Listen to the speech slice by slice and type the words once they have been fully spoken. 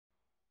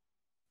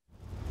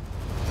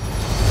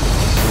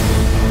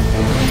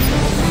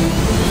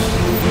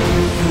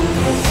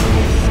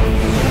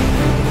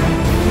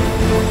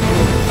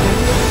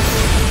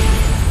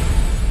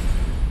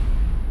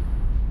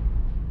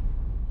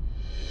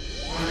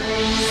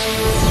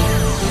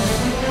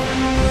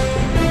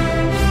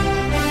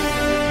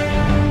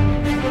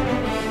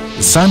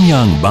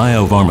Samyang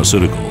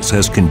Biopharmaceuticals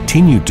has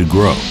continued to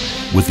grow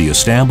with the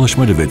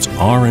establishment of its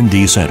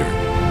R&D center.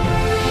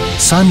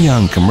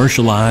 Samyang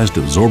commercialized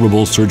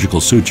absorbable surgical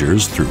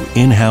sutures through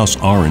in-house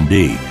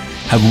R&D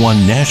have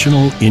won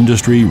national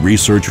industry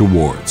research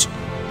awards.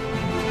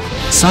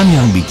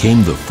 Samyang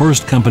became the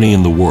first company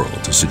in the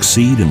world to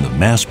succeed in the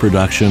mass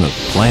production of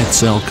plant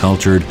cell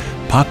cultured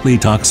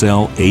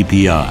paclitaxel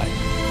API.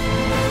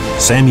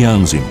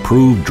 Samyang's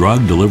improved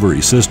drug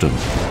delivery system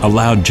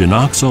allowed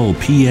Genoxol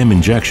PM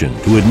injection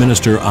to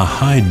administer a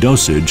high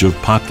dosage of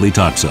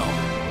paclitaxel.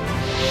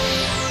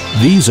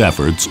 These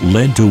efforts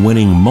led to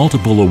winning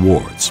multiple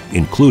awards,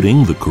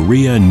 including the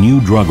Korea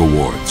New Drug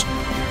Awards.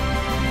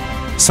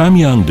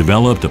 Samyang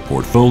developed a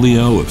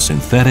portfolio of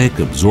synthetic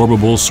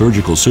absorbable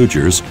surgical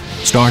sutures,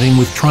 starting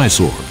with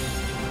Trisorb,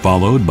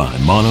 followed by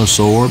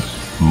Monosorb,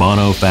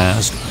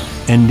 Monofast,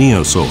 and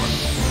Neosorb.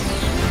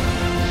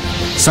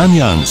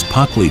 Samyang's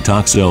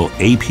paclitaxel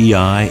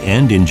API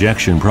and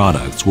injection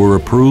products were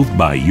approved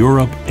by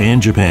Europe and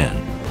Japan.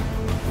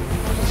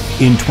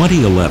 In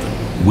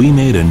 2011, we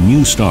made a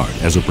new start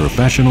as a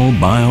professional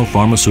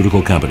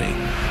biopharmaceutical company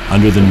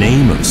under the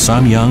name of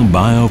Samyang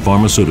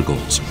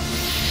Biopharmaceuticals,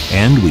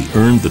 and we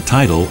earned the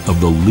title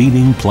of the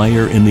leading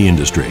player in the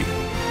industry.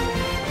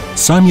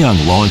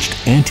 Samyang launched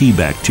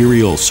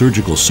antibacterial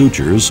surgical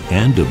sutures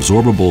and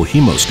absorbable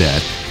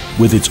hemostat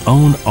with its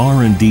own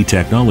R&D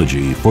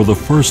technology for the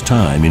first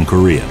time in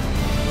Korea.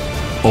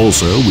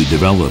 Also, we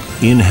developed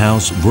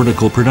in-house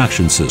vertical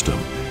production system,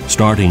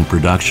 starting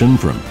production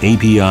from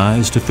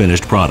APIs to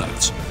finished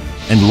products,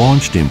 and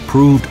launched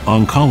improved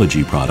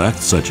oncology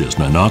products such as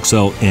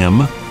Nanoxel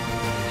M,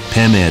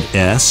 Pemed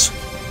S,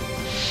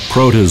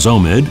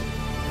 Protozomid,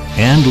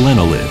 and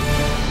Lenolid.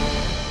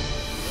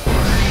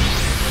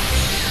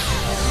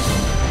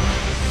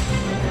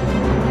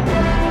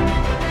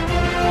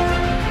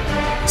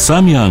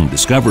 Samyang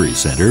Discovery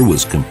Center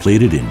was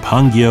completed in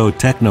Pangyo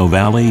Techno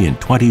Valley in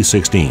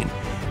 2016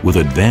 with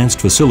advanced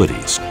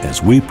facilities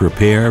as we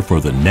prepare for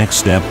the next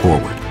step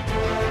forward.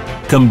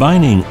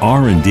 Combining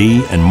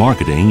R&D and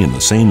marketing in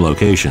the same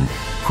location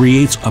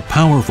creates a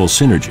powerful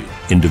synergy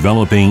in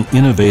developing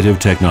innovative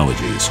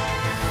technologies.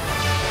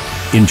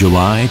 In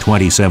July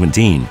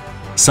 2017,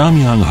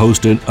 Samyang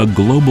hosted a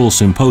global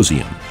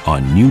symposium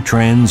on new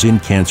trends in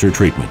cancer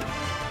treatment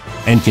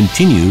and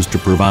continues to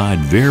provide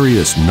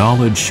various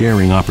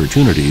knowledge-sharing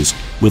opportunities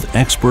with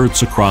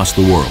experts across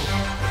the world.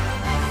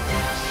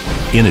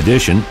 In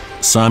addition,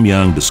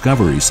 Samyang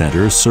Discovery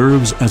Center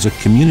serves as a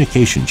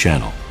communication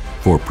channel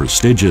for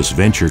prestigious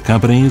venture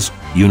companies,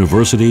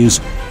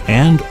 universities,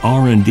 and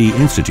R&D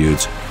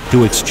institutes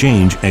to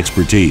exchange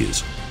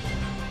expertise.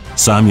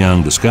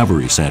 Samyang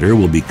Discovery Center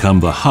will become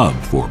the hub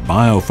for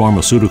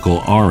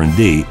biopharmaceutical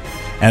R&D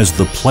as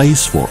the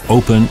place for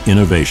open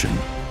innovation.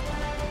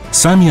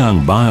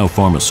 Samyang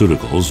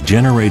Biopharmaceuticals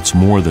generates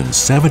more than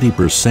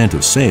 70%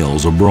 of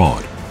sales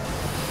abroad.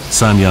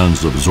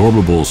 Samyang's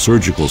absorbable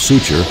surgical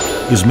suture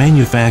is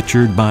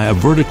manufactured by a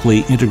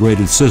vertically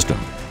integrated system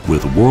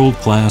with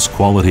world-class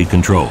quality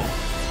control.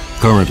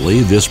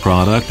 Currently, this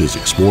product is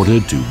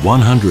exported to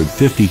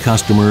 150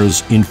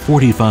 customers in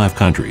 45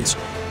 countries,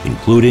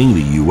 including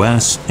the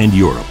US and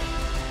Europe.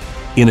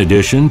 In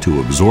addition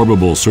to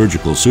absorbable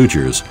surgical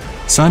sutures,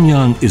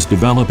 Samyang is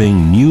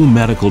developing new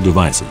medical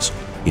devices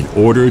in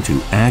order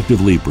to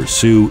actively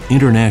pursue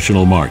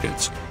international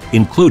markets,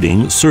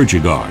 including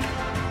Surgiguard.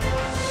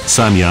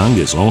 Samyang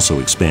is also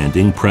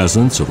expanding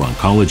presence of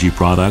oncology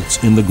products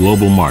in the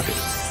global market,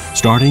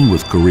 starting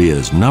with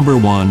Korea's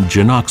 #1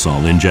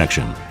 Genoxol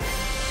injection.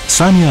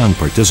 Samyang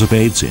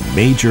participates in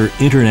major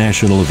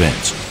international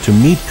events to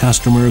meet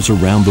customers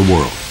around the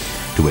world,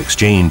 to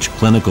exchange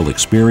clinical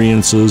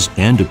experiences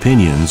and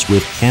opinions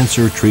with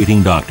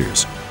cancer-treating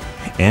doctors,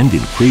 and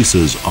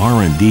increases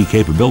R&D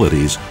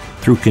capabilities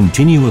through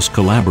continuous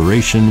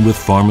collaboration with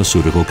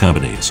pharmaceutical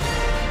companies.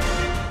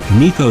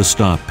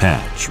 NicoStop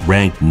Patch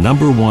ranked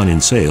 #1 in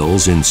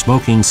sales in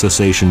smoking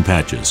cessation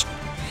patches.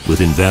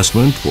 With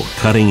investment for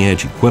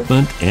cutting-edge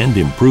equipment and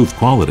improved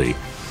quality,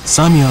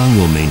 Samyang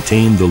will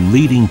maintain the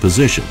leading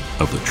position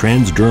of the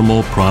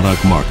transdermal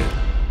product market.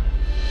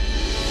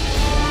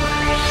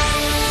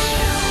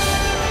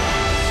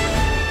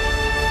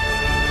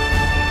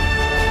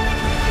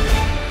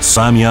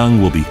 Samyang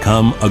will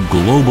become a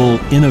global,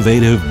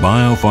 innovative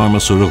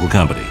biopharmaceutical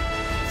company,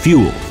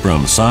 fueled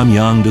from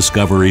Samyang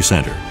Discovery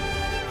Center.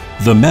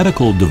 The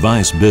medical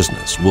device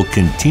business will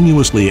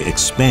continuously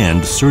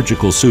expand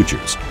surgical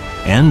sutures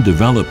and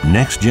develop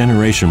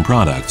next-generation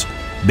products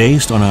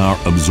based on our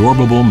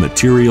absorbable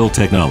material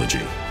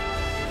technology.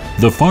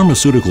 The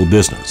pharmaceutical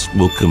business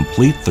will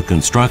complete the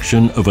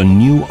construction of a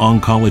new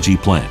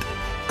oncology plant,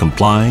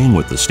 complying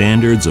with the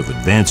standards of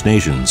advanced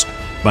nations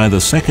by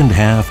the second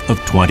half of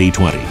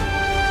 2020.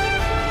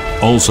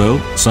 Also,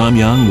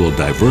 Samyang will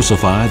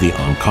diversify the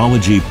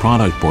oncology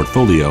product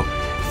portfolio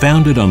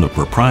founded on the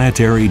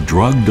proprietary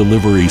drug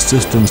delivery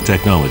systems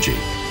technology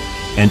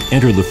and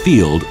enter the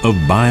field of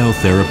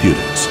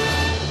biotherapeutics.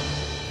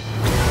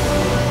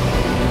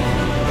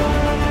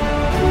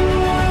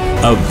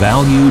 A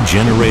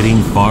value-generating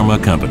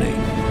pharma company.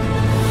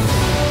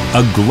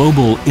 A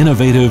global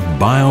innovative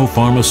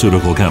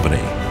biopharmaceutical company.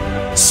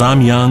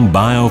 Samyang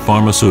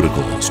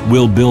Biopharmaceuticals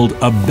will build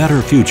a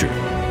better future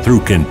through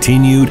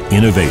continued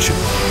innovation.